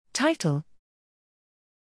Title: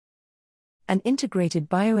 An integrated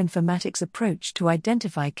bioinformatics approach to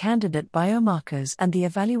identify candidate biomarkers and the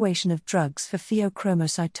evaluation of drugs for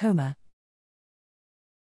pheochromocytoma.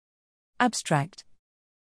 Abstract.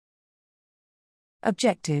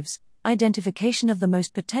 Objectives: identification of the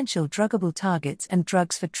most potential druggable targets and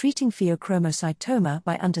drugs for treating pheochromocytoma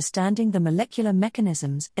by understanding the molecular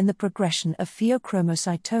mechanisms in the progression of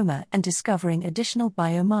pheochromocytoma and discovering additional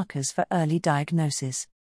biomarkers for early diagnosis.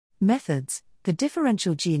 Methods: the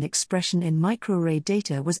differential gene expression in microarray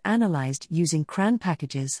data was analyzed using CRAN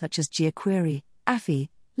packages such as GeoQuery, AFI,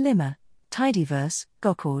 Limma, Tidyverse,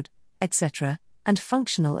 Goccord, etc., and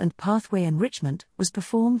functional and pathway enrichment was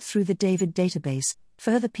performed through the David database.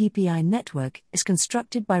 Further PPI network is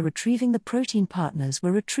constructed by retrieving the protein partners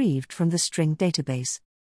were retrieved from the string database.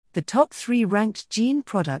 The top 3 ranked gene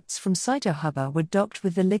products from CytoHubber were docked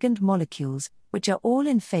with the ligand molecules, which are all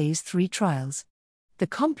in phase 3 trials. The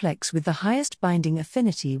complex with the highest binding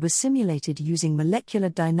affinity was simulated using molecular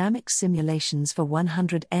dynamics simulations for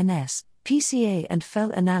 100 ns. PCA and FEL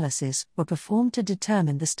analysis were performed to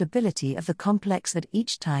determine the stability of the complex at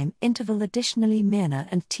each time interval. Additionally, MIRNA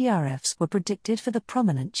and TRFs were predicted for the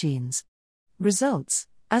prominent genes. Results: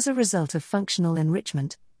 as a result of functional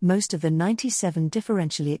enrichment, most of the 97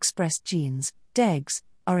 differentially expressed genes, DEGs,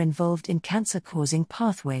 are involved in cancer-causing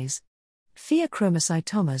pathways.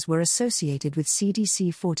 Pheochromocytomas were associated with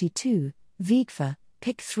CDC42, VEGFA,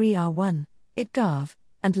 PIK3R1, ITGAV,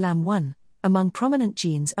 and LAM1, among prominent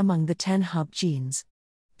genes among the 10 hub genes.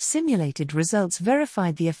 Simulated results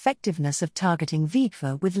verified the effectiveness of targeting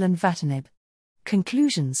VEGFA with lenvatinib.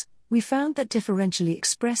 Conclusions: we found that differentially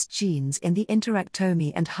expressed genes in the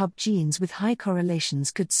interactome and hub genes with high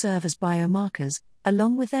correlations could serve as biomarkers,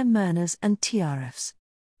 along with their MIRNAs and TRFs.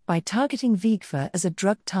 By targeting VEGFA as a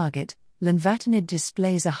drug target, lenvatinib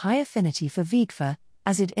displays a high affinity for VEGFA,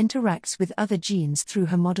 as it interacts with other genes through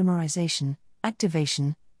homodimerization,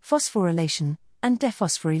 activation, phosphorylation, and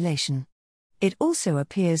dephosphorylation. It also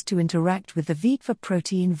appears to interact with the VEGFA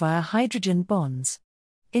protein via hydrogen bonds.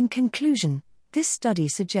 In conclusion, this study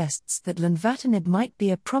suggests that lenvatinib might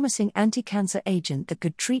be a promising anti-cancer agent that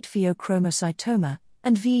could treat pheochromocytoma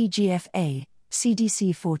and VEGF-A,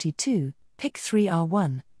 CDC42,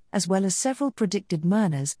 PIK3R1, as well as several predicted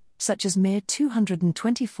MIRNAs, such as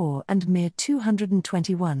MIR224 and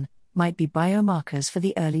MIR221, might be biomarkers for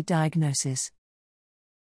the early diagnosis.